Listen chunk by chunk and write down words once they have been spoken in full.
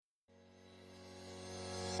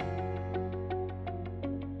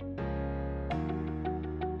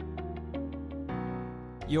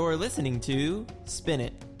You're listening to Spin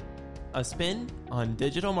It, a spin on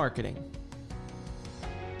digital marketing.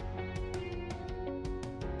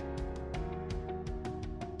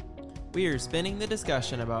 We are spinning the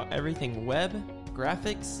discussion about everything web,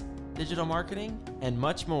 graphics, digital marketing, and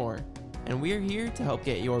much more. And we're here to help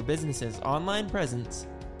get your business's online presence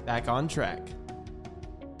back on track.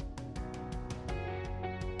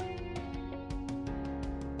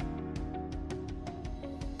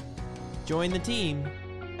 Join the team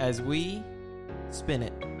as we spin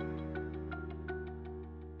it.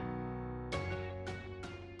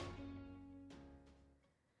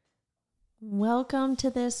 Welcome to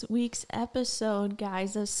this week's episode,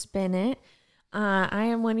 guys, of Spin It. I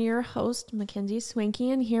am one of your hosts, Mackenzie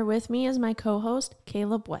Swinky, and here with me is my co-host,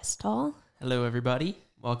 Caleb Westall. Hello, everybody.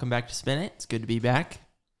 Welcome back to Spin It. It's good to be back.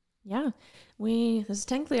 Yeah, this is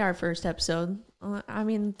technically our first episode.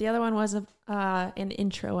 The other one was an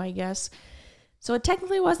intro, I guess. So it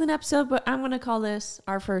technically was an episode, but I'm going to call this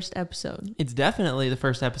our first episode. It's definitely the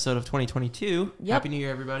first episode of 2022. Yep. Happy New Year,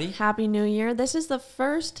 everybody. Happy New Year. This is the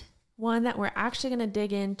first one that we're actually going to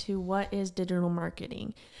dig into what is digital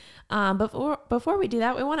marketing. Before we do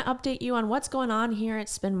that, we want to update you on what's going on here at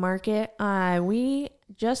Spin Market. We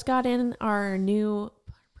just got in our new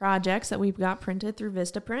projects that we've got printed through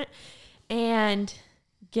Vistaprint and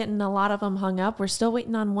getting a lot of them hung up. We're still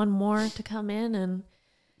waiting on one more to come in, and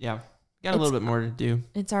yeah, got a little bit more to do.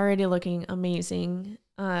 It's already looking amazing.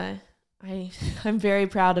 I'm very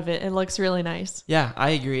proud of it. It looks really nice. Yeah,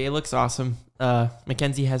 I agree. It looks awesome.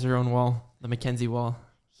 Mackenzie has her own wall, the Mackenzie wall.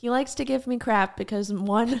 He likes to give me crap because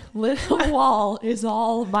one little wall is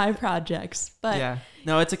all my projects. But yeah,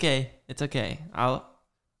 no, it's okay. It's okay.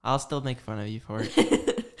 I'll still make fun of you for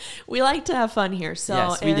it. We like to have fun here. So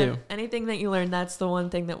yes, we do. Anything that you learn, that's the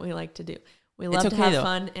one thing that we like to do. We love to have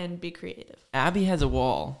fun and be creative. Abby has a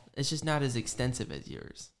wall. It's just not as extensive as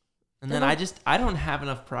yours. And then I don't have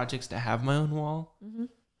enough projects to have my own wall. Mm-hmm.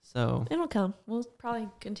 So it'll come. We'll probably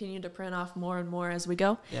continue to print off more and more as we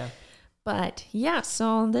go. Yeah. But yeah,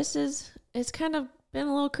 so it's kind of been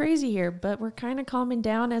a little crazy here, but we're kind of calming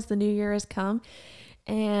down as the new year has come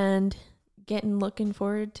and looking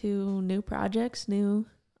forward to new projects, new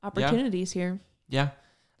opportunities here. Yeah.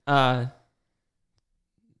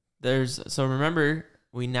 Remember,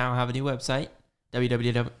 we now have a new website,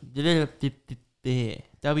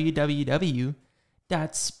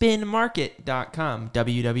 www.spinmarket.com,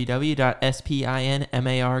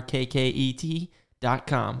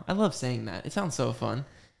 www.spinmarket.com. I love saying that. It sounds so fun.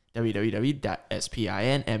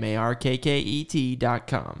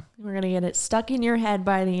 www.spinmarket.com. We're going to get it stuck in your head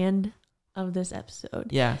by the end of this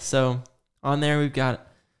episode. Yeah, so on there we've got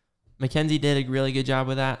Mackenzie did a really good job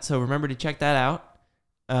with that. So remember to check that out.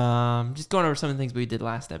 Just going over some of the things we did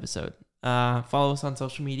last episode. Follow us on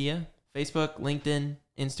social media, Facebook, LinkedIn,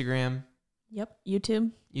 Instagram. Yep.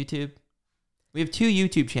 YouTube. We have 2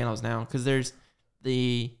 YouTube channels now because there's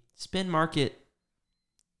the Spin Market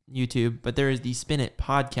YouTube, but there is the Spin It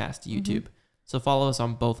podcast YouTube. Mm-hmm. So follow us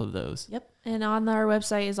on both of those. Yep. And on our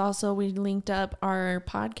website is also, we linked up our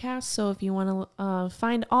podcast. So if you want to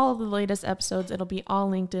find all of the latest episodes, it'll be all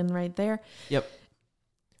linked in right there. Yep.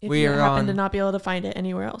 If you happen to not be able to find it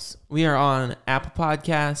anywhere else. We are on Apple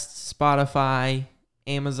Podcasts, Spotify,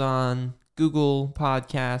 Amazon, Google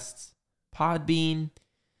Podcasts, Podbean.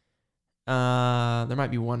 There might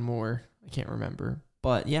be one more. I can't remember.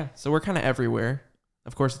 But yeah, so we're kind of everywhere.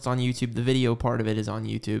 Of course, it's on YouTube. The video part of it is on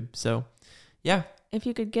YouTube. So yeah. If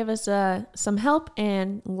you could give us some help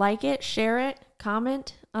and like it, share it,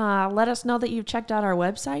 comment, let us know that you've checked out our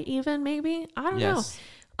website even maybe. I don't know.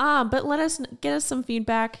 But get us some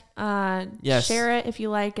feedback. Yes. Share it if you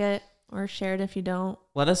like it, or share it if you don't.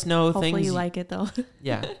 Let us know things. Hopefully you like it though.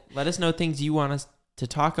 Yeah. Let us know things you want us to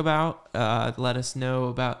talk about. Let us know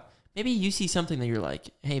about, maybe you see something that you're like,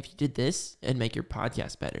 hey, if you did this, it'd make your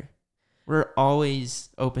podcast better. We're always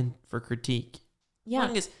open for critique. Yeah. As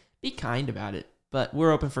long as be kind about it, but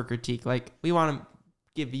we're open for critique. Like, we want to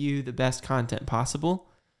give you the best content possible.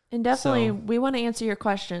 And definitely we want to answer your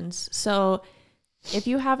questions. So if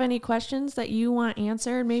you have any questions that you want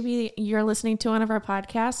answered, maybe you're listening to one of our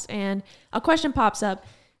podcasts and a question pops up,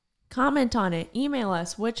 comment on it, email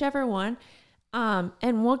us, whichever one.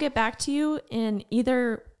 And we'll get back to you in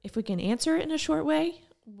either, if we can answer it in a short way,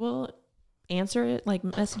 we'll answer it, like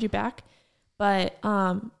message you back. But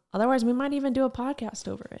otherwise, we might even do a podcast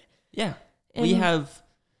over it. Yeah. The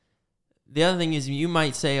other thing is, you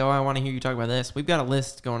might say, oh, I want to hear you talk about this. We've got a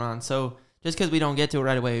list going on. So just because we don't get to it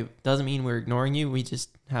right away doesn't mean we're ignoring you. We just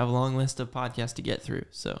have a long list of podcasts to get through.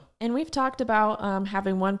 And we've talked about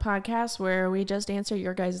having one podcast where we just answer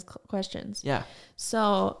your guys' questions. Yeah.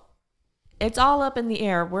 So it's all up in the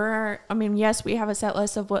air. Yes, we have a set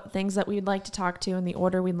list of what things that we'd like to talk to and the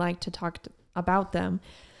order we'd like to talk about them,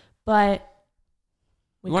 but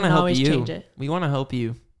we want can to help always you. change it. We want to help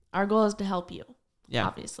you. Our goal is to help you. Yeah.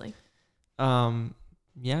 Obviously.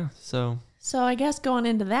 Yeah. So I guess going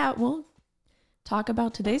into that, we'll talk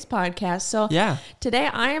about today's podcast. So yeah, today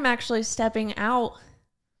I am actually stepping out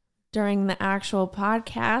during the actual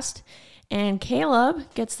podcast, and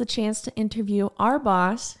Caleb gets the chance to interview our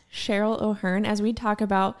boss, Cheryl O'Hearn, as we talk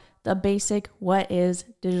about the basic what is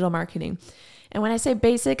digital marketing. And when I say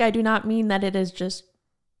basic, I do not mean that it is just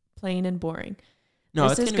plain and boring. No,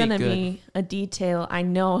 this is going to good. be a detail. I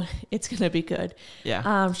know it's going to be good. Yeah.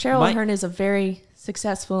 Cheryl O'Hearn is a very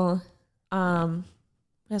successful,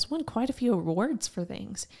 has won quite a few awards for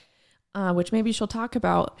things, which maybe she'll talk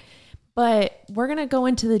about. But we're going to go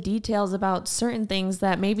into the details about certain things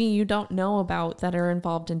that maybe you don't know about that are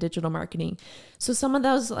involved in digital marketing. So some of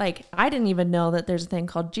those, like, I didn't even know that there's a thing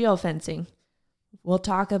called geofencing. We'll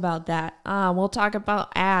talk about that. We'll talk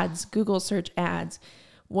about ads, Google search ads.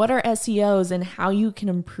 What are SEOs and how you can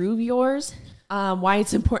improve yours? Why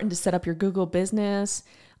it's important to set up your Google business.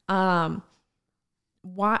 Why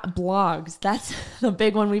blogs? That's the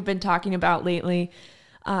big one we've been talking about lately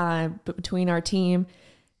between our team.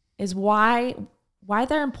 Is why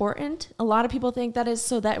they're important. A lot of people think that is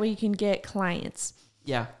so that way you can get clients.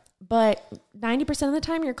 Yeah. But 90% of the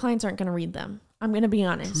time, your clients aren't going to read them. I'm going to be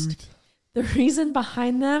honest. Truth. The reason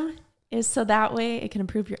behind them is so that way it can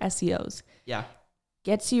improve your SEOs. Yeah.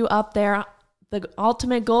 Gets you up there. The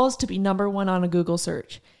ultimate goal is to be number one on a Google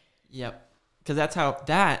search. Yep. Because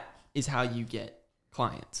that is how you get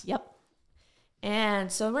clients. Yep.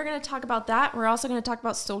 And so we're going to talk about that. We're also going to talk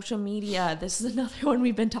about social media. This is another one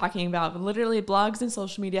we've been talking about. Literally, blogs and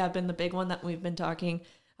social media have been the big one that we've been talking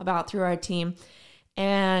about through our team.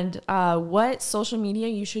 And what social media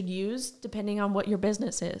you should use depending on what your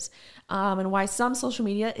business is. And why some social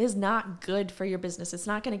media is not good for your business. It's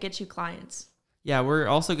not going to get you clients. Yeah, we're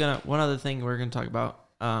also one other thing we're going to talk about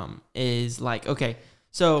is like, okay,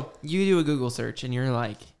 so you do a Google search and you're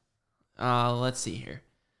like, let's see here.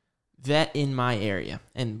 Vet in my area,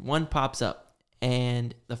 and one pops up,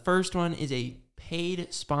 and the first one is a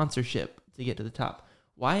paid sponsorship to get to the top.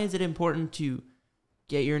 Why is it important to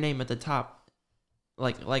get your name at the top?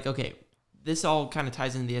 Like okay, this all kind of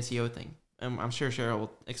ties into the SEO thing. I'm sure Cheryl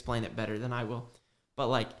will explain it better than I will. But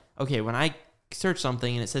like, okay, when I search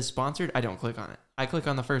something and it says sponsored, I don't click on it. I click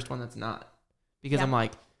on the first one that's not, because I'm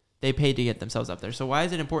like, they paid to get themselves up there. So why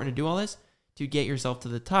is it important to do all this? To get yourself to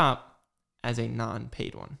the top as a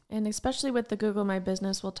non-paid one. And especially with the Google My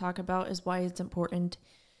Business, we'll talk about is why it's important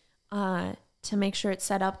to make sure it's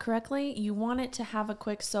set up correctly. You want it to have a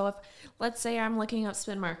quick, so if, let's say I'm looking up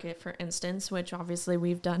Spin Market, for instance, which obviously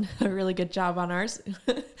we've done a really good job on ours.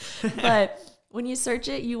 But when you search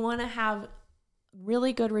it, you want to have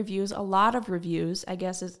really good reviews, a lot of reviews, I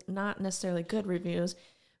guess is not necessarily good reviews,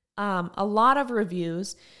 a lot of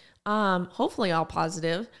reviews, hopefully all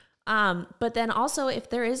positive. But then also if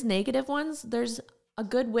there is negative ones, there's a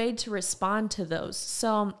good way to respond to those.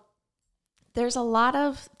 So there's a lot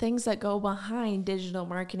of things that go behind digital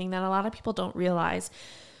marketing that a lot of people don't realize.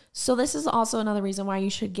 So this is also another reason why you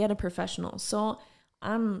should get a professional. So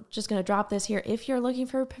I'm just going to drop this here. If you're looking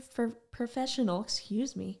for professional,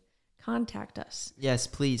 contact us. Yes,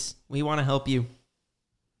 please. We want to help you.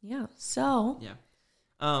 Yeah. So.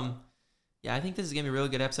 Yeah. Yeah, I think this is going to be a really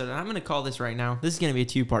good episode, and I'm going to call this right now. This is going to be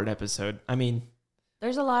a 2-part episode. I mean,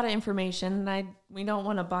 there's a lot of information, and we don't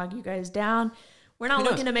want to bog you guys down. We're not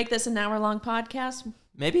looking to make this an hour-long podcast.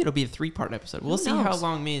 Maybe it'll be a 3-part episode. We'll see how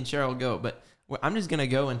long me and Cheryl go, but I'm just going to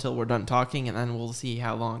go until we're done talking, and then we'll see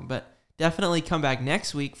how long. But definitely come back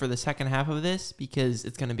next week for the second half of this, because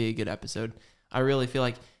it's going to be a good episode. I really feel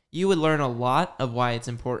like you would learn a lot of why it's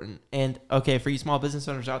important. And, okay, for you small business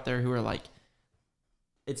owners out there who are like,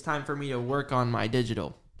 it's time for me to work on my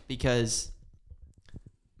digital because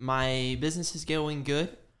my business is going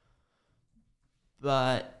good,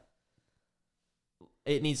 but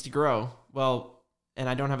it needs to grow. Well, and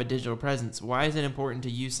I don't have a digital presence. Why is it important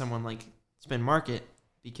to use someone like Spin Market?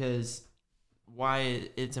 Because why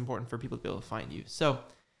it's important for people to be able to find you. So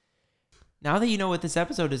now that you know what this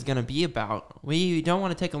episode is going to be about, we don't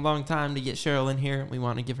want to take a long time to get Cheryl in here. We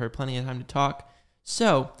want to give her plenty of time to talk.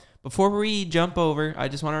 So before we jump over, I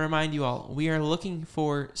just want to remind you all, we are looking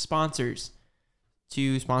for sponsors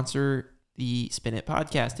to sponsor the Spin It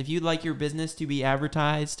podcast. If you'd like your business to be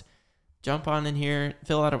advertised, jump on in here,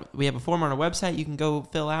 we have a form on our website you can go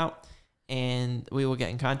fill out, and we will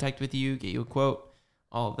get in contact with you, get you a quote,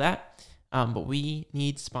 all of that. But we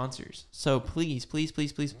need sponsors. So please, please,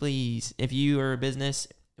 please, please, please, if you are a business,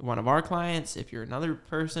 one of our clients, if you're another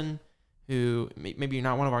person who maybe you're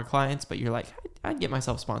not one of our clients, but you're like, I'd get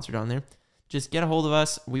myself sponsored on there, just get a hold of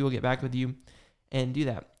us. We will get back with you and do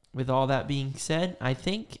that. With all that being said, I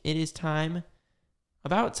think it is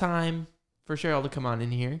about time for Cheryl to come on in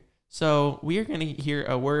here. So we are going to hear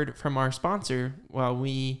a word from our sponsor while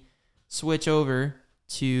we switch over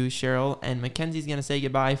to Cheryl, and Mackenzie's going to say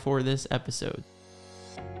goodbye for this episode.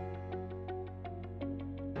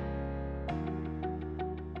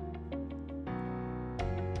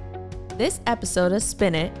 This episode of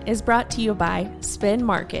Spin It is brought to you by Spin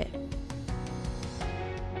Market.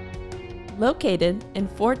 Located in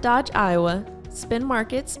Fort Dodge, Iowa, Spin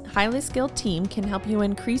Market's highly skilled team can help you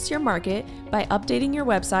increase your market by updating your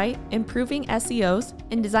website, improving SEOs,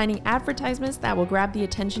 and designing advertisements that will grab the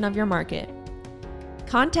attention of your market.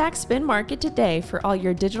 Contact Spin Market today for all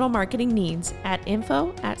your digital marketing needs at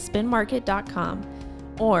info@spinmarket.com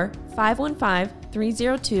or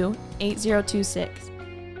 515-302-8026.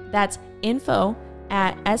 That's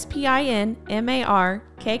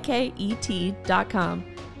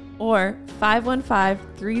info@spinmarket.com or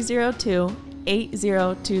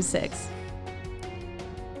 515-302-8026.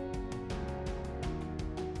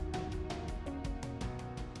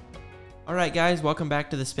 All right, guys, welcome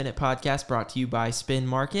back to the Spin It podcast brought to you by Spin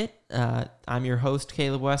Market. I'm your host,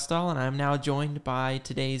 Caleb Westall, and I'm now joined by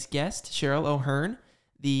today's guest, Cheryl O'Hearn,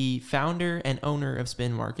 the founder and owner of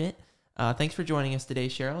Spin Market. Thanks for joining us today,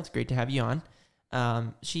 Cheryl. It's great to have you on.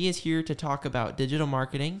 She is here to talk about digital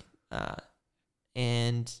marketing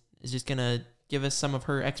and is just going to give us some of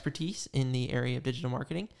her expertise in the area of digital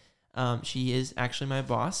marketing. She is actually my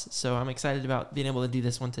boss, so I'm excited about being able to do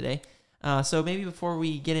this one today. So maybe before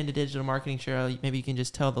we get into digital marketing, Cheryl, maybe you can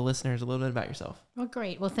just tell the listeners a little bit about yourself. Well,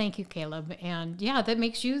 great. Well, thank you, Caleb. And yeah, that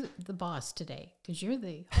makes you the boss today because you're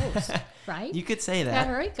the host, right? You could say that.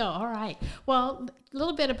 There we go. All right. Well, a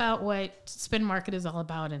little bit about what Spin Market is all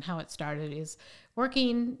about and how it started is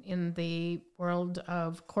working in the world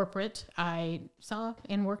of corporate. I saw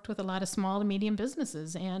and worked with a lot of small to medium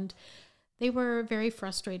businesses, and they were very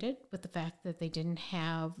frustrated with the fact that they didn't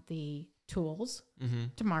have the tools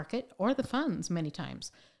to market or the funds many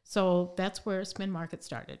times. So that's where Spin Market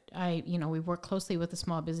started. We work closely with the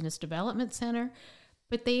Small Business Development Center,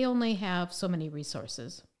 but they only have so many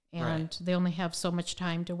resources and they only have so much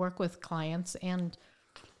time to work with clients. And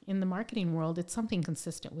in the marketing world, it's something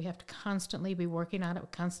consistent. We have to constantly be working on it. We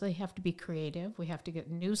constantly have to be creative. We have to get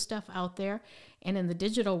new stuff out there. And in the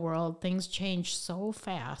digital world, things change so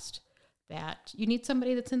fast that you need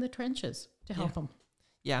somebody that's in the trenches to help them.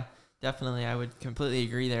 Yeah, definitely. I would completely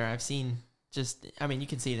agree there. I've seen you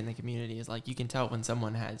can see it in the community. Is like you can tell when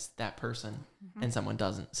someone has that person and someone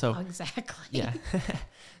doesn't. So exactly. Yeah.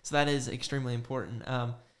 So that is extremely important.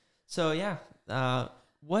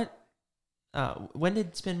 When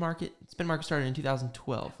did Spin Market started in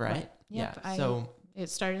 2012, right? Yep. Yeah. It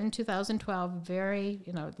started in 2012, very,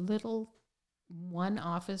 little one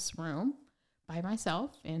office room by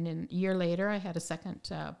myself. And then a year later, I had a second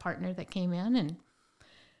partner that came in and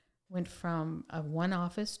went from a one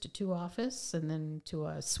office to two office and then to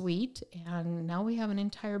a suite. And now we have an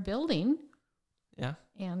entire building. Yeah.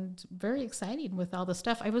 And very exciting with all the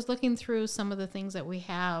stuff. I was looking through some of the things that we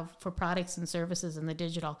have for products and services in the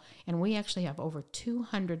digital, and we actually have over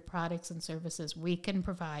 200 products and services we can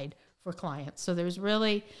provide for clients. So there's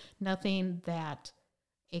really nothing that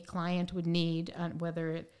a client would need,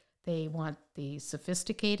 whether they want the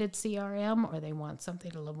sophisticated CRM or they want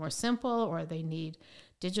something a little more simple or they need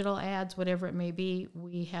digital ads, whatever it may be.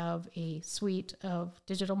 We have a suite of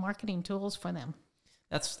digital marketing tools for them.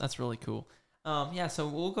 That's really cool. So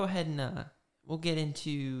we'll go ahead and we'll get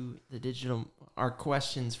into our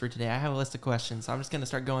questions for today. I have a list of questions, so I'm just going to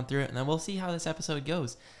start going through it, and then we'll see how this episode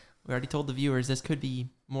goes. We already told the viewers this could be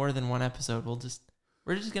more than one episode. We're just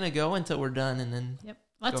going to go until we're done, and then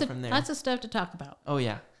go from there. Lots of stuff to talk about. Oh,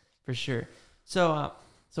 yeah, for sure. So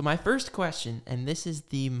my first question, and this is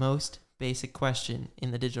the most basic question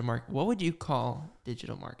in the digital market. What would you call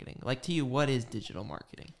digital marketing? Like, to you, what is digital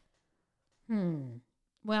marketing?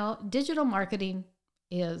 Well, digital marketing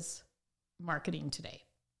is marketing today.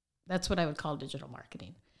 That's what I would call digital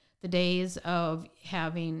marketing. The days of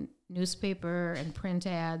having newspaper and print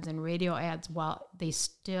ads and radio ads, while they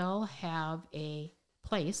still have a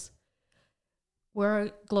place,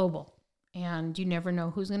 we're global. And you never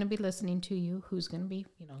know who's going to be listening to you, who's going to be,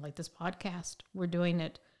 like this podcast. We're doing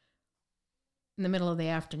it in the middle of the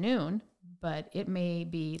afternoon, but it may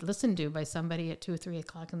be listened to by somebody at 2 or 3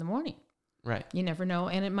 o'clock in the morning. Right. You never know.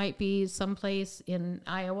 And it might be someplace in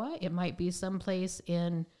Iowa. It might be someplace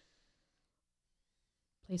in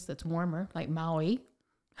a place that's warmer, like Maui.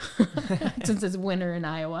 since it's winter in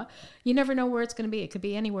Iowa. You never know where it's going to be. It could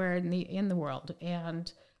be anywhere in the world.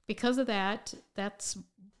 And because of that, that's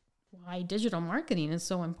why digital marketing is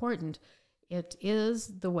so important. It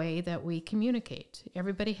is the way that we communicate.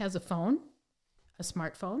 Everybody has a phone, a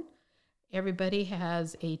smartphone. Everybody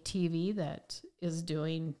has a TV that is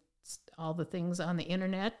doing all the things on the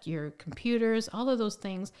internet, your computers, all of those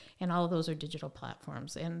things, and all of those are digital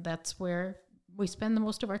platforms. And that's where we spend the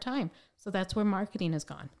most of our time. So that's where marketing has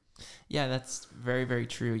gone. Yeah, that's very, very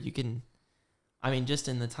true. Just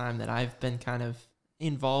in the time that I've been kind of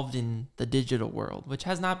involved in the digital world, which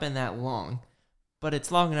has not been that long, but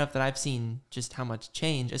it's long enough that I've seen just how much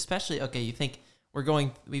change, especially, you think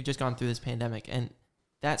we've just gone through this pandemic, and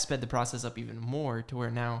that sped the process up even more to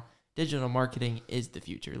where now digital marketing is the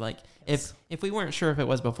future. Like, Yes. if we weren't sure if it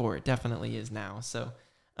was before, it definitely is now. So,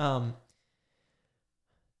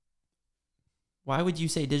 why would you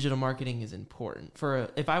say digital marketing is important?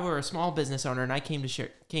 If I were a small business owner and I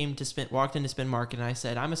walked into Spin Market and I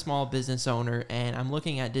said, I'm a small business owner and I'm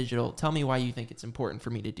looking at digital, tell me why you think it's important for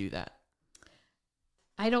me to do that.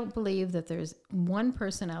 I don't believe that there's one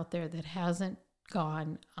person out there that hasn't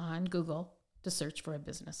gone on Google to search for a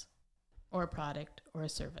business or a product or a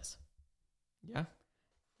service. Yeah.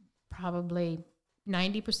 Probably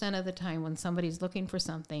 90% of the time when somebody's looking for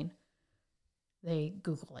something, they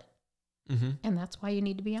Google it. Mm-hmm. And that's why you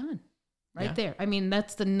need to be on Yeah. there.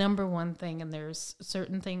 That's the number one thing. And there's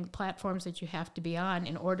certain platforms that you have to be on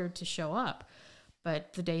in order to show up.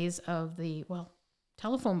 But the days of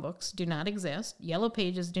telephone books do not exist. Yellow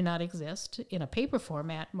pages do not exist in a paper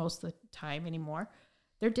format most of the time anymore.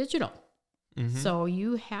 They're digital. Mm-hmm. So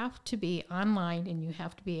you have to be online and you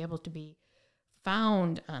have to be able to be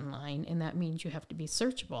found online. And that means you have to be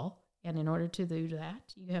searchable. And in order to do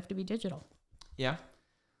that, you have to be digital. Yeah.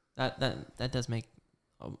 That does make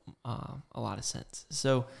a lot of sense.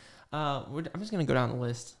 So I'm just going to go down the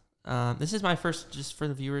list. This is my first, just for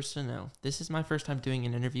the viewers to know, this is my first time doing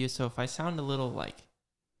an interview. So if I sound a little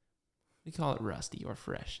we call it rusty or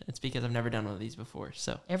fresh, it's because I've never done one of these before.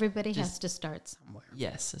 So everybody has to start somewhere.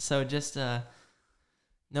 Yes. So just know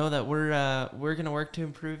that we're going to work to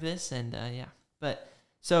improve this. And yeah. But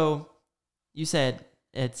so you said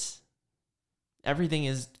everything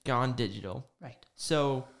is gone digital. Right.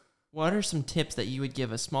 So what are some tips that you would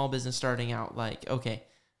give a small business starting out? Like, okay,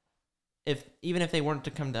 even if they weren't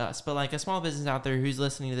to come to us, but like a small business out there who's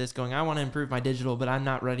listening to this going, I want to improve my digital, but I'm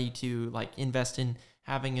not ready to invest in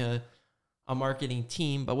having a marketing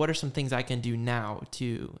team. But what are some things I can do now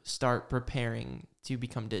to start preparing to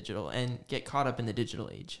become digital and get caught up in the digital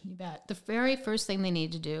age? You bet. The very first thing they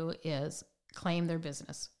need to do is claim their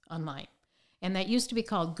business online. And that used to be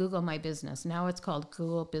called Google My Business. Now it's called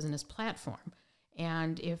Google Business Platform.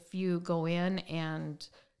 And if you go in and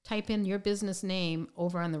type in your business name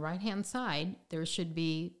over on the right-hand side, there should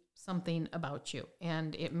be something about you.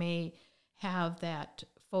 And it may have that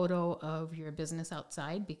photo of your business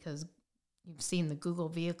outside because you've seen the Google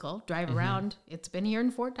vehicle drive around. It's been here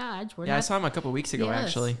in Fort Dodge. I saw him a couple of weeks ago,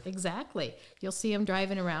 actually. Exactly. You'll see them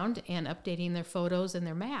driving around and updating their photos and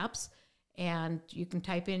their maps. And you can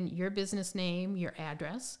type in your business name, your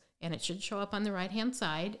address, and it should show up on the right-hand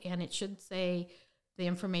side, and it should say the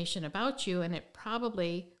information about you, and it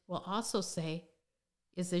probably will also say,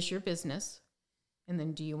 is this your business? And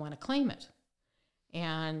then do you want to claim it?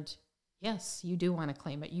 And yes, you do want to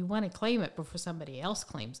claim it. You want to claim it before somebody else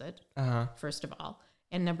claims it, first of all.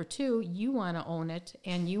 And number two, you want to own it,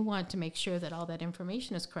 and you want to make sure that all that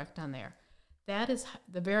information is correct on there. That is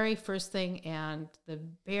the very first thing and the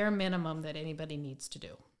bare minimum that anybody needs to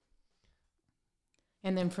do.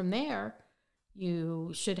 And then from there,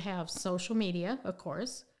 you should have social media, of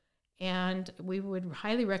course, and we would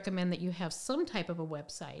highly recommend that you have some type of a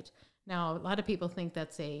website. Now, a lot of people think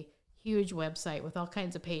that's a huge website with all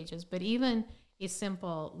kinds of pages, but even a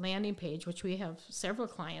simple landing page, which we have several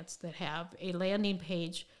clients that have a landing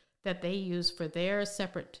page that they use for their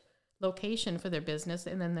separate location for their business,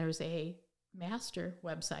 and then there's a master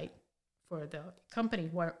website for the company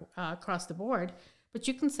across the board. But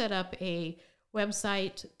you can set up a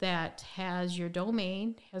website that has your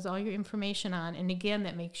domain, has all your information on, and again,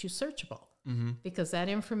 that makes you searchable. Mm-hmm. Because that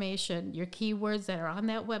information, your keywords that are on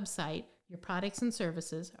that website, your products and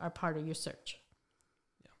services are part of your search.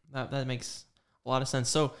 Yeah, that makes a lot of sense.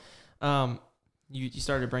 So you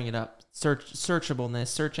started to bring it up, searchableness,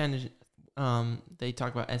 search engine. They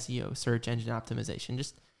talk about SEO, search engine optimization.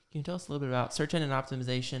 Just can you tell us a little bit about search engine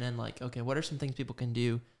optimization and what are some things people can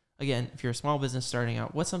do? Again, if you're a small business starting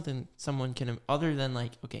out, what's something someone can, other than I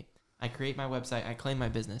create my website, I claim my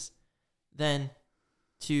business, then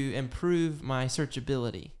to improve my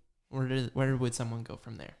searchability, Where would someone go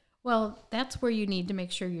from there? Well, that's where you need to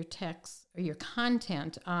make sure your text or your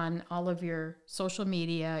content on all of your social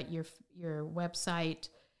media, your website,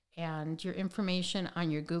 and your information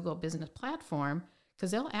on your Google business platform,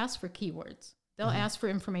 because they'll ask for keywords. They'll ask for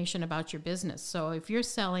information about your business. So if you're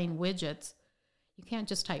selling widgets, you can't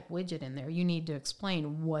just type widget in there. You need to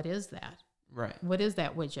explain what is that. Right. What is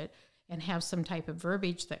that widget? And have some type of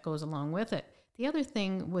verbiage that goes along with it. The other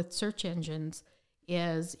thing with search engines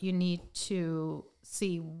is you need to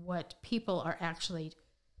see what people are actually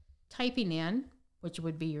typing in, which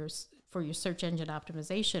would be for your search engine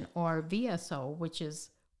optimization, or VSO, which is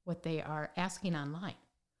what they are asking online.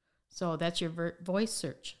 So that's your voice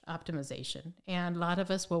search optimization. And a lot of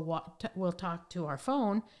us will talk to our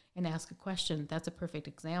phone and ask a question. That's a perfect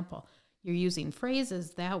example. You're using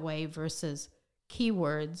phrases that way versus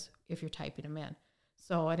keywords if you're typing them in.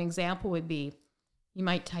 So an example would be, you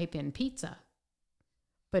might type in pizza,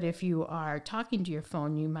 but if you are talking to your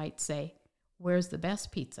phone, you might say, where's the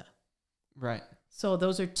best pizza? Right. So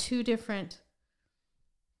those are two different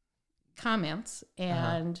comments,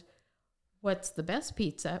 and what's the best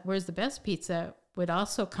pizza? Where's the best pizza would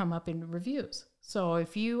also come up in reviews. So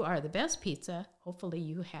if you are the best pizza, hopefully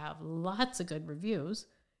you have lots of good reviews,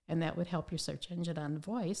 and that would help your search engine on the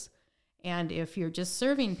voice. And if you're just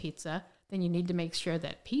serving pizza, then you need to make sure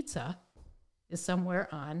that pizza is somewhere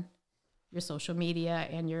on your social media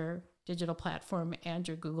and your digital platform and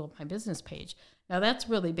your Google My Business page. Now that's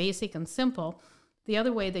really basic and simple. The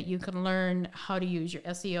other way that you can learn how to use your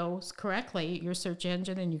SEOs correctly, your search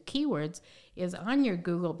engine and your keywords, is on your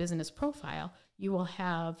Google business profile. You will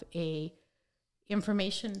have a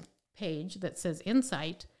information page that says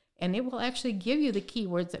Insight, and it will actually give you the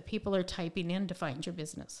keywords that people are typing in to find your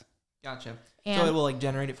business. Gotcha. And so it will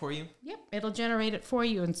generate it for you? Yep, it'll generate it for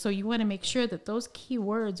you. And so you want to make sure that those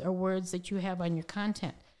keywords are words that you have on your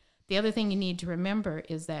content. The other thing you need to remember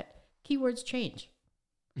is that keywords change.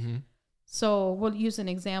 Mm-hmm. So we'll use an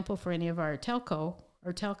example for any of our telco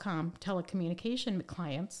or telecommunication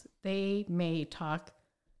clients. They may talk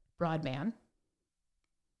broadband,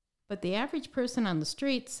 but the average person on the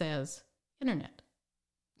street says internet.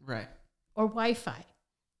 Right. Or Wi-Fi.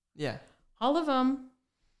 Yeah. All of them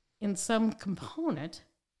in some component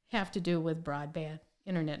have to do with broadband,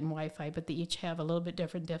 internet, and Wi-Fi, but they each have a little bit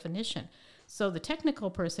different definition. So the technical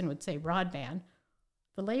person would say broadband,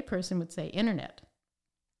 the lay person would say internet.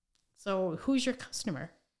 So who's your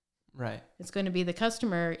customer? Right. It's going to be the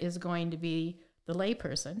customer is going to be the lay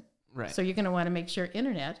person. Right. So you're going to want to make sure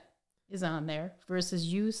internet is on there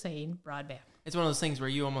versus you saying broadband. It's one of those things where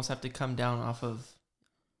you almost have to come down off of,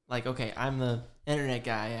 like, okay, I'm the internet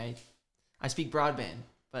guy. I speak broadband,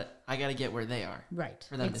 but I got to get where they are. Right.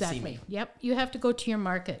 For them exactly. to see me. Yep. You have to go to your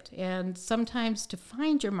market. And sometimes to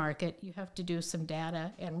find your market, you have to do some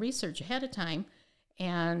data and research ahead of time.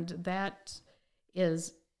 And that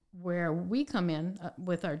is where we come in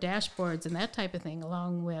with our dashboards and that type of thing,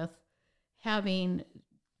 along with having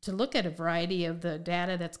to look at a variety of the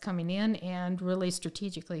data that's coming in and really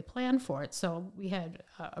strategically plan for it. So we had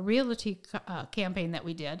a realty campaign that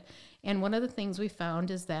we did. And one of the things we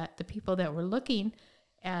found is that the people that were looking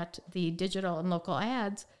at the digital and local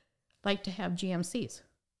ads like to have GMCs.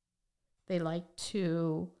 They like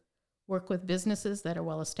to work with businesses that are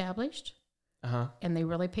well established, and they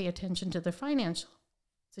really pay attention to their financial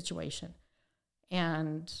situation.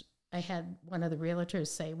 And I had one of the realtors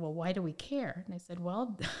say, well, why do we care? And I said,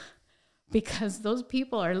 well, because those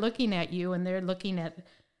people are looking at you and they're looking at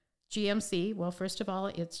GMC. Well, first of all,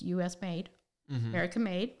 it's U.S. made, American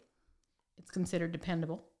made. It's considered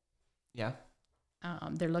dependable. Yeah.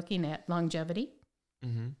 They're looking at longevity,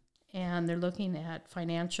 and they're looking at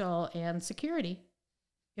financial and security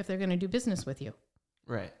if they're going to do business with you.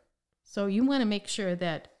 Right. So you want to make sure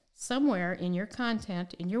that somewhere in your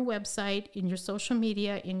content, in your website, in your social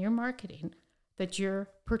media, in your marketing, that you're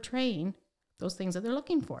portraying those things that they're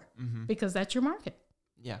looking for, because that's your market.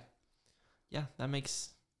 Yeah. Yeah, that makes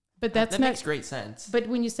makes great sense. But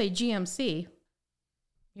when you say GMC,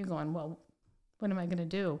 you're going, well, what am I going to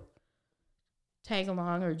do? Tag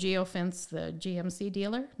along or geofence the GMC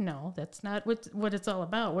dealer? No, that's not what it's all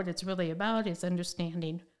about. What it's really about is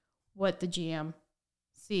understanding what the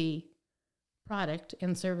GMC product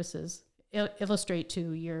and services illustrate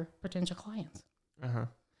to your potential clients.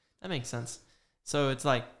 That makes sense. So it's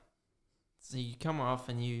like, so you come off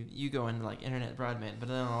and you go into like internet broadband, but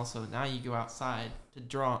then also now you go outside to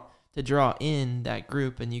draw in that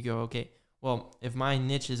group, and you go, okay, well, if my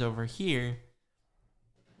niche is over here,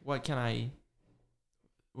 what can I,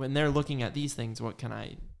 when they're looking at these things, what can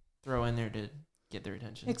I throw in there to get their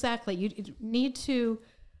attention? Exactly. You need to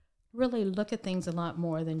really look at things a lot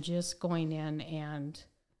more than just going in and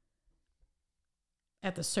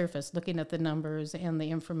at the surface, looking at the numbers and the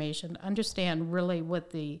information. Understand really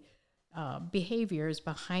what the behaviors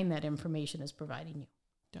behind that information is providing you.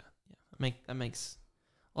 Yeah. That makes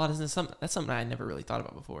a lot of sense. That's something I never really thought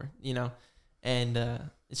about before, and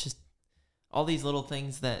it's just all these little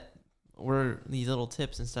things that were these little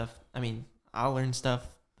tips and stuff. I mean, I'll learn stuff,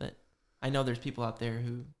 but I know there's people out there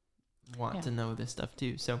who want to know this stuff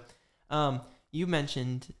too. So, you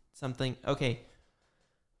mentioned something. Okay.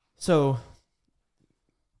 So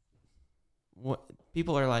what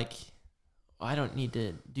people are like, I don't need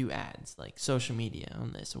to do ads, like social media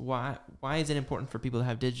on this. Why is it important for people to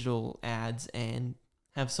have digital ads and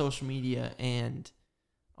have social media and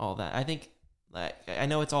all that? I think, like, I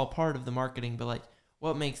know it's all part of the marketing, but like,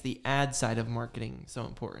 what makes the ad side of marketing so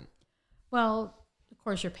important? Well, of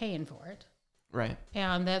course, you're paying for it. Right.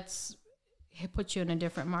 And it puts you in a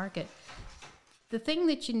different market. The thing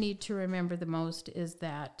that you need to remember the most is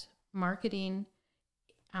that marketing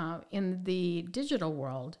in the digital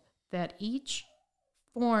world, that each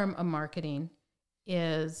form of marketing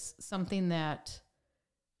is something that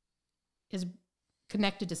is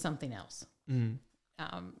connected to something else. Mm.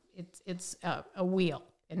 It's a wheel,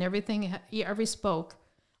 and every spoke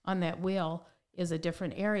on that wheel is a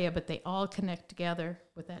different area, but they all connect together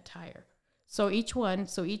with that tire. So each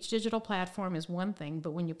digital platform is one thing,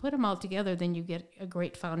 but when you put them all together, then you get a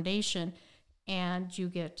great foundation, and you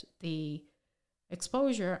get the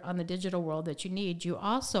exposure on the digital world that you need. You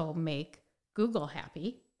also make Google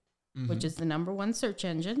happy, mm-hmm. which is the number one search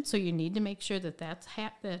engine. So you need to make sure that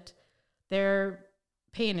that they're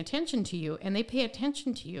paying attention to you, and they pay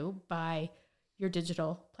attention to you by your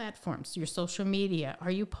digital platforms, your social media.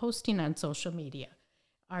 Are you posting on social media?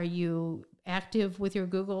 Are you active with your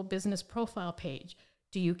Google business profile page?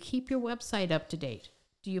 Do you keep your website up to date?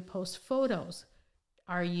 Do you post photos?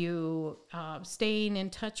 Are you staying in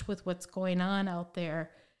touch with what's going on out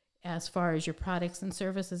there as far as your products and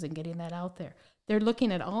services and getting that out there? They're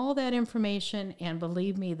looking at all that information, and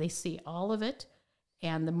believe me, they see all of it.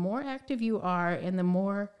 And the more active you are and the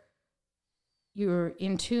more you're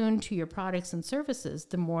in tune to your products and services,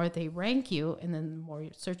 the more they rank you, and then the more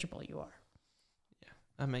searchable you are. Yeah,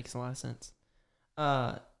 that makes a lot of sense.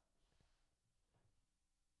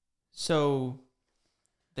 So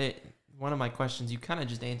one of my questions, you kind of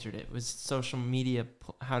just answered it, was social media.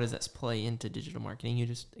 How does that play into digital marketing? You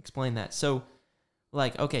just explained that. So,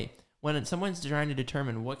 like, okay, when someone's trying to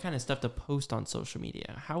determine what kind of stuff to post on social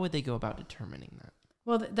media, how would they go about determining that?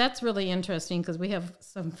 Well, that's really interesting, because we have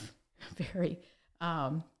some very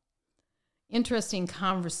interesting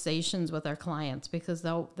conversations with our clients, because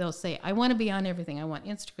they'll say, I want to be on everything. I want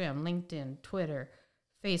Instagram, LinkedIn, Twitter,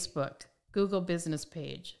 Facebook, Google business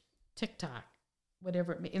page, TikTok,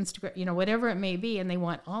 whatever it may, Instagram, whatever it may be, and they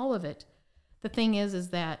want all of it. The thing is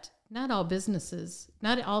that not all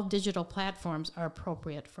digital platforms are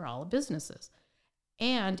appropriate for all businesses.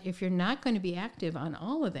 And if you're not going to be active on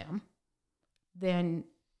all of them, then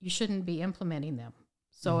you shouldn't be implementing them.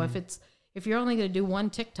 So mm-hmm. if you're only going to do one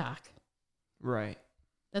TikTok, right,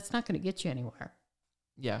 that's not going to get you anywhere.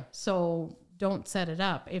 Yeah. So don't set it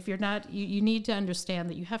up. If you're not, you need to understand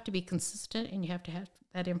that you have to be consistent, and you have to have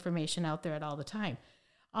that information out there at all the time.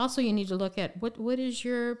 Also, you need to look at what is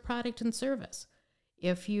your product and service.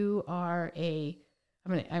 If you are I'm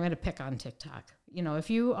going to pick on TikTok. If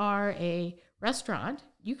you are a restaurant,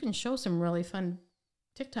 you can show some really fun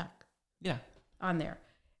TikTok. Yeah. On there.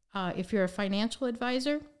 If you're a financial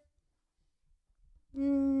advisor,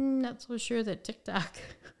 not so sure that TikTok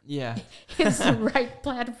is the right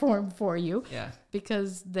platform for you. Yeah.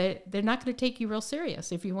 Because they're not going to take you real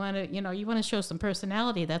serious. If you want to, you want to show some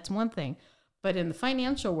personality, that's one thing. But in the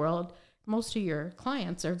financial world, most of your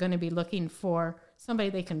clients are going to be looking for somebody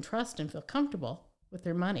they can trust and feel comfortable with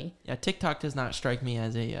their money. Yeah, TikTok does not strike me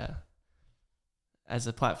as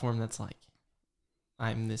a platform that's like,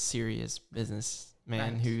 I'm this serious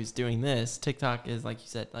businessman who's doing this. TikTok is, like you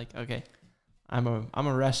said, like, okay, I'm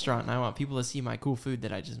a restaurant, and I want people to see my cool food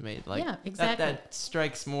that I just made. Like, yeah, exactly. That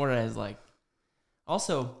strikes more as like.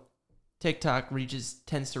 Also, TikTok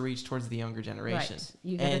tends to reach towards the younger generation,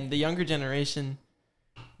 right. And the younger generation,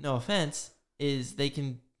 no offense, is they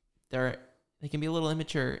can be a little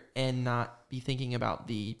immature and not be thinking about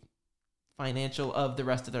the financial of the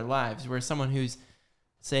rest of their lives. Whereas someone who's,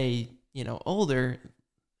 say, older,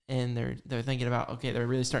 and they're thinking about, okay, they're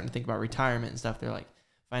really starting to think about retirement and stuff. They're like,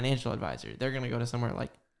 financial advisor. They're going to go to somewhere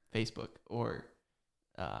like Facebook or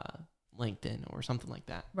LinkedIn or something like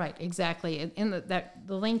that. Right, exactly. And the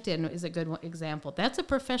LinkedIn is a good example. That's a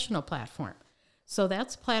professional platform. So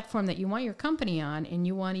that's a platform that you want your company on, and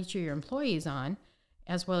you want each of your employees on,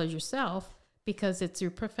 as well as yourself, because it's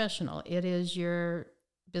your professional. It is your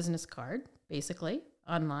business card, basically,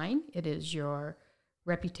 online. It is your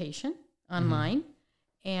reputation online.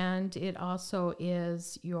 And it also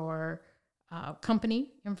is your company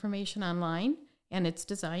information online. And it's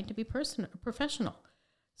designed to be professional.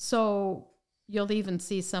 So you'll even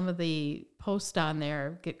see some of the posts on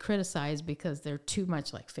there get criticized because they're too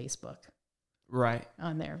much like Facebook. Right.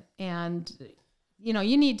 On there. And,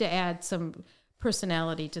 you need to add some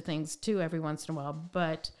personality to things too every once in a while.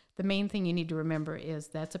 But the main thing you need to remember is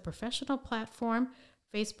that's a professional platform.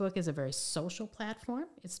 Facebook is a very social platform.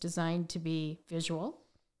 It's designed to be visual.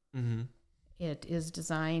 Mm-hmm. It is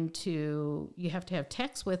designed to, you have to have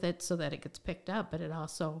text with it so that it gets picked up, but it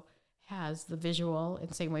also has the visual,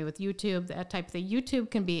 and same way with YouTube, that type of thing.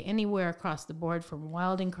 YouTube can be anywhere across the board from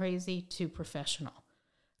wild and crazy to professional.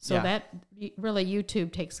 So that really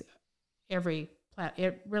YouTube takes every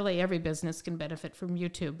business can benefit from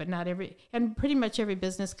YouTube, but not every, and pretty much every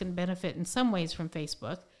business can benefit in some ways from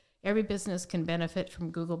Facebook. Every business can benefit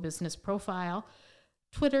from Google Business Profile.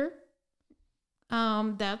 Twitter,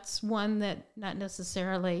 that's one that not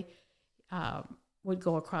necessarily would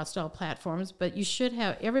go across all platforms, but you should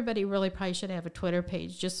have, everybody really probably should have a Twitter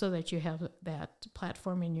page just so that you have that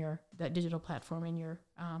platform in that digital platform in your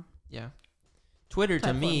Twitter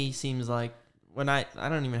platform. To me seems like when I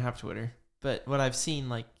don't even have Twitter, but what I've seen,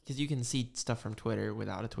 like, because you can see stuff from Twitter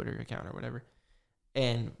without a Twitter account or whatever,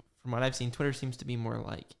 and from what I've seen, Twitter seems to be more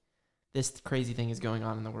like this crazy thing is going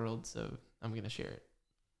on in the world, so I'm gonna share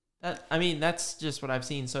it. That's just what I've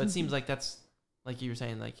seen. So it seems like that's, like you were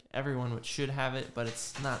saying, like everyone should have it, but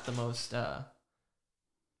it's not the most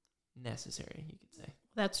necessary, you could say.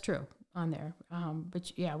 That's true on there,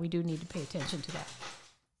 but yeah, we do need to pay attention to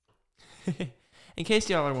that. In case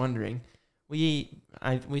y'all are wondering, we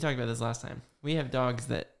talked about this last time. We have dogs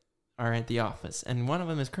that are at the office, and one of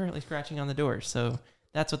them is currently scratching on the door. So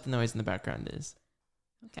that's what the noise in the background is.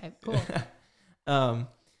 Okay, cool.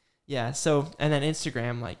 Yeah. So, and then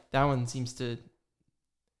Instagram, like that one seems to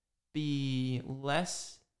be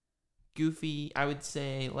less goofy. I would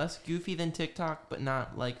say less goofy than TikTok, but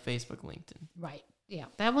not like Facebook, LinkedIn. Right. Yeah.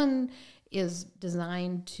 That one is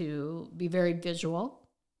designed to be very visual.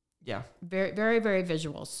 Yeah. Very, very, very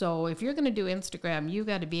visual. So if you're going to do Instagram, you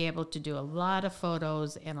got to be able to do a lot of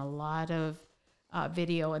photos and a lot of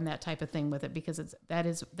video and that type of thing with it, because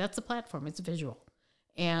that's a platform. It's visual.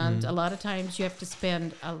 And a lot of times you have to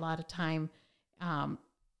spend a lot of time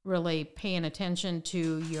really paying attention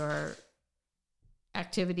to your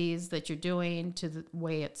activities that you're doing, to the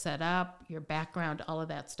way it's set up, your background, all of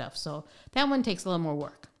that stuff. So that one takes a little more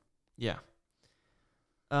work. Yeah.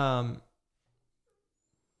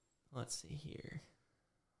 Let's see here.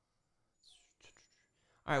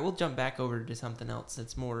 All right, we'll jump back over to something else.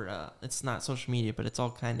 It's more, it's not social media, but it's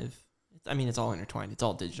all kind of, it's all intertwined. It's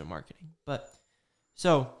all digital marketing. But,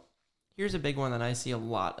 so, here's a big one that I see a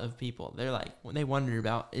lot of people. They're like, what they wonder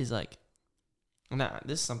about is like, now,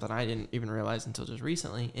 this is something I didn't even realize until just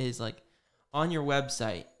recently, is like, on your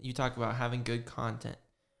website, you talk about having good content.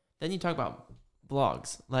 Then you talk about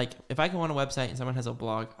blogs. Like, if I go on a website and someone has a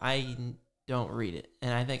blog, I don't read it.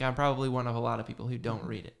 And I think I'm probably one of a lot of people who don't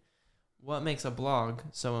read it. What makes a blog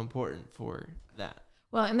so important for that?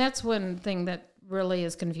 Well, and that's one thing that really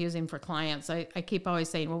is confusing for clients. I keep always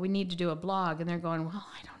saying, well, we need to do a blog. And they're going, well,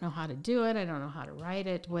 I don't know how to do it. I don't know how to write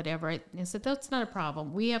it, whatever. I said, that's not a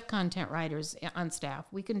problem. We have content writers on staff.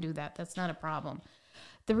 We can do that. That's not a problem.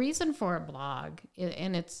 The reason for a blog,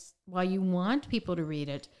 and it's while you want people to read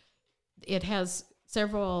it, it has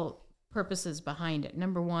several purposes behind it.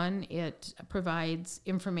 Number one, it provides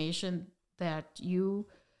information that you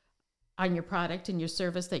on your product and your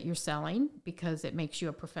service that you're selling, because it makes you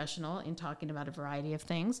a professional in talking about a variety of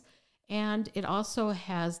things. And it also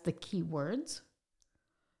has the keywords,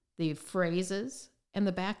 the phrases, and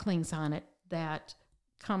the backlinks on it that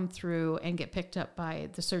come through and get picked up by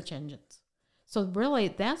the search engines. So really,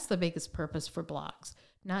 that's the biggest purpose for blogs.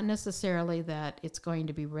 Not necessarily that it's going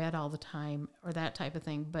to be read all the time or that type of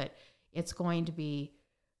thing, but it's going to be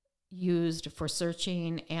used for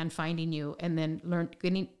searching and finding you, and then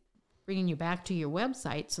bringing you back to your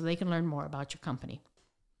website so they can learn more about your company.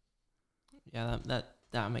 Yeah,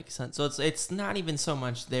 that makes sense. So it's not even so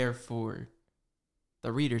much there for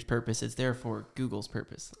the reader's purpose; it's there for Google's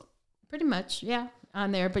purpose. Pretty much, yeah,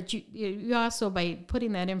 on there. But you also, by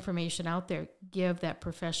putting that information out there, give that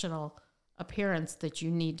professional appearance that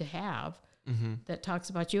you need to have. That talks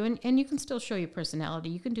about you, and you can still show your personality.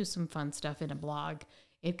 You can do some fun stuff in a blog.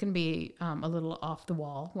 It can be a little off the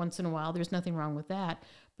wall once in a while. There's nothing wrong with that,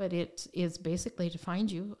 but it is basically to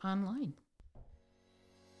find you online.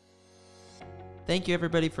 Thank you,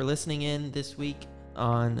 everybody, for listening in this week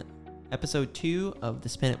on episode 2 of the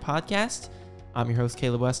Spin It podcast. I'm your host,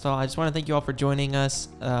 Caleb Westall. I just want to thank you all for joining us.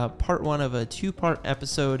 Part 1 of a 2-part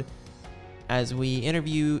episode as we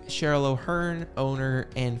interview Cheryl O'Hearn, owner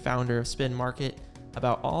and founder of Spin Market,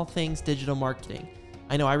 about all things digital marketing.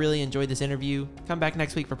 I know I really enjoyed this interview. Come back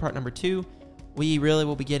next week for part number 2. We really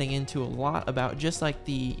will be getting into a lot about just like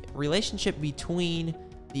the relationship between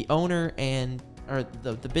the owner and or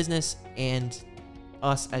the business and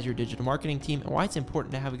us as your digital marketing team, and why it's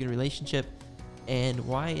important to have a good relationship and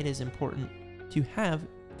why it is important to have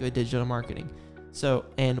good digital marketing. So,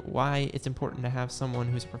 and why it's important to have someone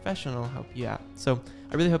who's a professional help you out. So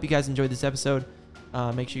I really hope you guys enjoyed this episode.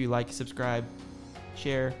 Make sure you like, subscribe,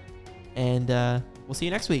 share, and we'll see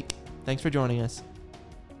you next week. Thanks for joining us.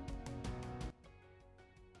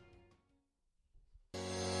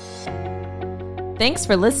 Thanks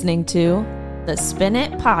for listening to the Spin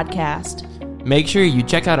It podcast. Make sure you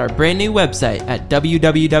check out our brand new website at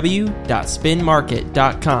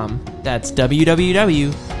www.spinmarket.com. That's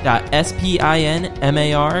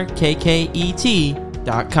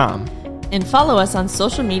www.spinmarket.com. And follow us on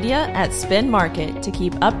social media at Spin Market to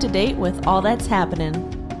keep up to date with all that's happening.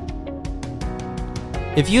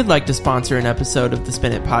 If you'd like to sponsor an episode of the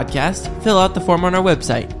Spin It podcast, fill out the form on our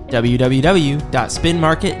website,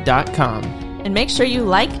 www.spinmarket.com. And make sure you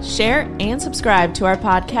like, share, and subscribe to our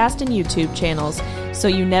podcast and YouTube channels so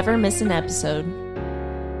you never miss an episode.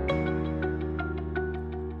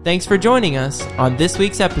 Thanks for joining us on this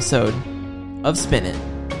week's episode of Spin It.